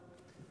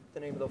In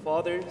the name of the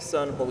Father,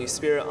 Son, Holy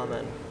Spirit,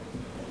 Amen.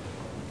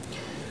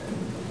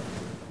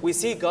 We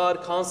see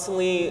God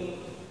constantly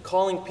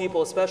calling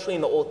people, especially in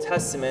the Old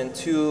Testament,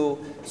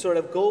 to sort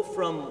of go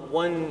from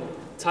one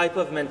type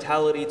of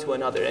mentality to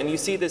another. And you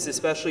see this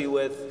especially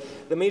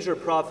with the major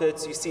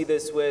prophets. You see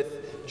this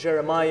with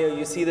Jeremiah.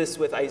 You see this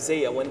with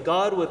Isaiah. When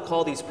God would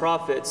call these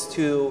prophets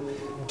to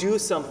do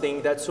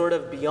something that's sort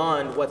of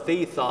beyond what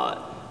they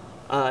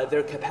thought,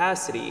 their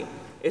capacity,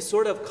 it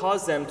sort of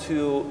caused them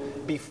to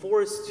be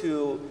forced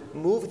to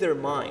move their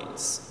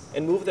minds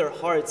and move their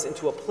hearts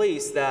into a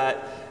place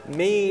that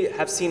may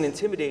have seemed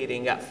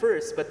intimidating at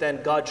first, but then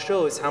God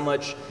shows how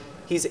much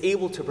He's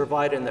able to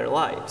provide in their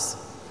lives.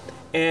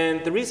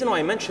 And the reason why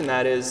I mention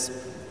that is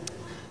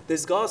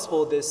this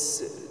gospel,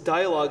 this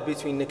dialogue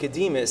between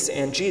Nicodemus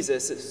and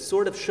Jesus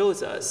sort of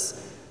shows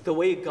us the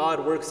way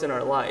God works in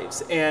our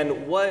lives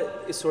and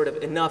what is sort of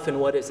enough and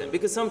what isn't.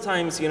 Because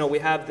sometimes, we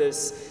have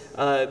this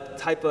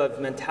type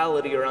of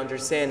mentality or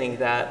understanding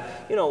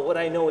that, what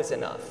I know is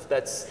enough.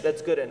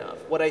 That's good enough.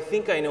 What I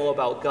think I know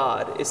about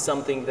God is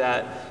something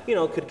that,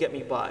 could get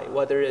me by,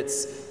 whether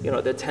it's,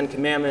 the Ten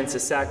Commandments, the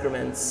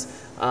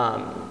sacraments,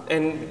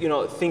 and,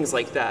 things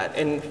like that.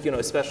 And,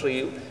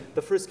 especially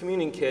the First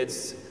Communion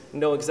kids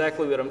know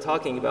exactly what I'm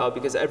talking about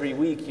because every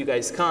week you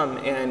guys come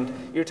and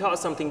you're taught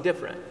something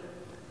different.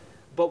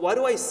 But why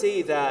do I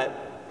say that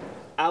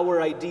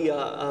our idea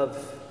of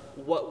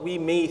what we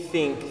may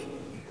think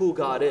who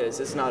God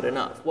is not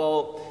enough?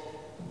 Well,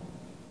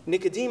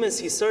 Nicodemus,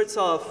 he starts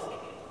off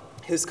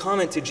his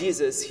comment to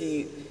Jesus.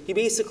 He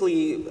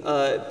basically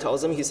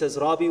tells him, he says,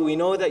 Rabbi, we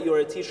know that you are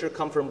a teacher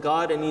come from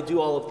God and you do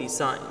all of these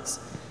signs.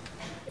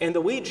 And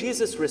the way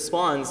Jesus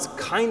responds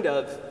kind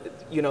of,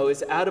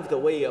 is out of the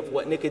way of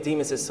what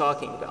Nicodemus is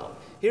talking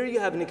about. Here you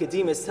have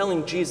Nicodemus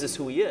telling Jesus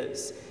who he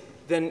is.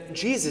 Then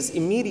Jesus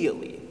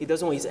immediately, he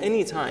doesn't waste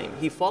any time,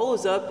 he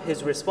follows up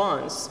his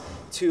response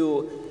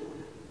to,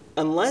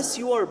 unless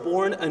you are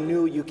born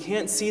anew, you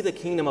can't see the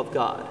kingdom of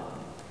God.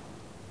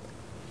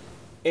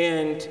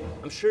 And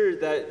I'm sure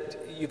that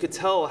you could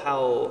tell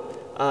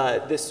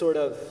how this sort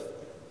of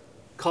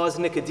caused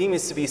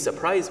Nicodemus to be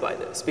surprised by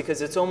this,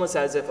 because it's almost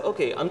as if,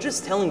 okay, I'm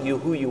just telling you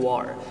who you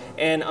are,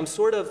 and I'm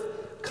sort of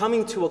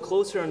coming to a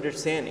closer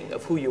understanding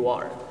of who you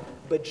are.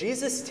 But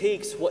Jesus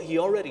takes what he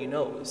already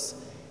knows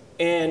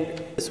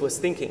and was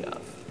thinking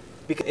of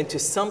into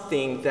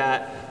something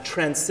that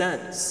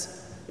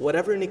transcends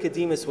whatever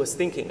Nicodemus was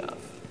thinking of.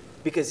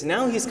 Because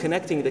now he's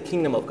connecting the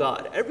kingdom of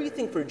God.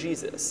 Everything for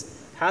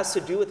Jesus has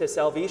to do with the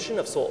salvation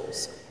of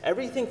souls.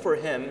 Everything for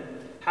him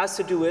has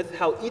to do with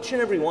how each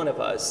and every one of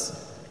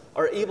us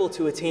are able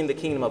to attain the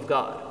kingdom of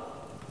God.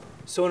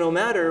 So no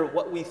matter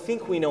what we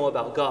think we know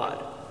about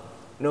God,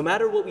 no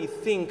matter what we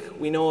think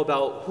we know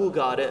about who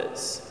God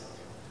is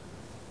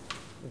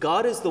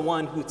the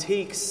one who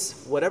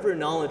takes whatever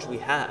knowledge we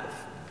have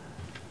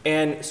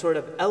and sort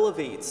of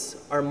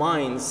elevates our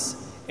minds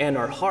and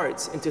our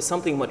hearts into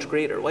something much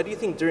greater. Why do you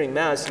think during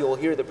Mass you'll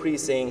hear the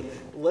priest saying,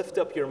 lift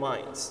up your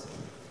minds?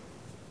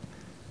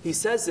 He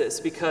says this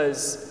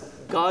because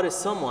God is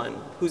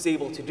someone who's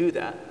able to do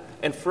that.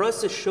 And for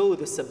us to show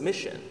the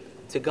submission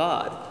to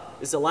God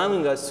is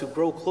allowing us to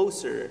grow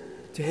closer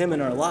to Him in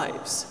our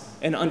lives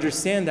and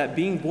understand that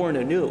being born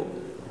anew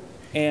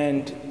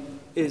and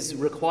is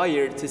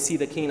required to see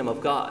the kingdom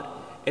of God.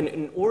 And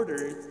in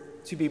order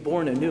to be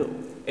born anew,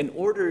 in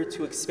order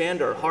to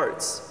expand our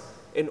hearts,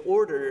 in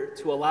order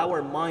to allow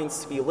our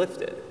minds to be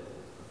lifted,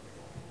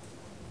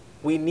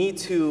 we need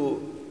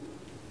to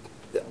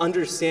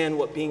understand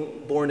what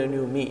being born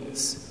anew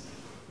means.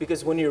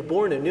 Because when you're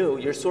born anew,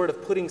 you're sort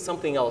of putting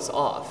something else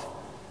off,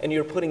 and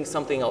you're putting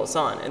something else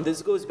on. And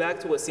this goes back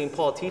to what St.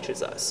 Paul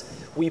teaches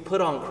us. We put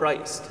on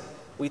Christ.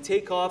 We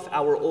take off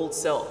our old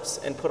selves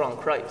and put on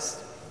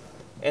Christ.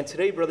 And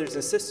today, brothers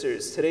and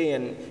sisters, today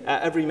and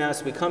at every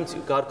Mass we come to,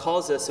 God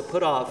calls us to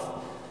put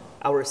off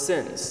our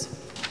sins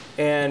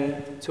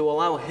and to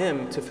allow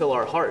Him to fill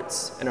our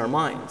hearts and our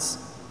minds.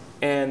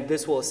 And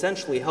this will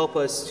essentially help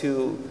us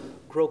to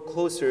grow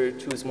closer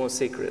to His most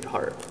sacred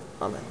heart.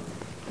 Amen.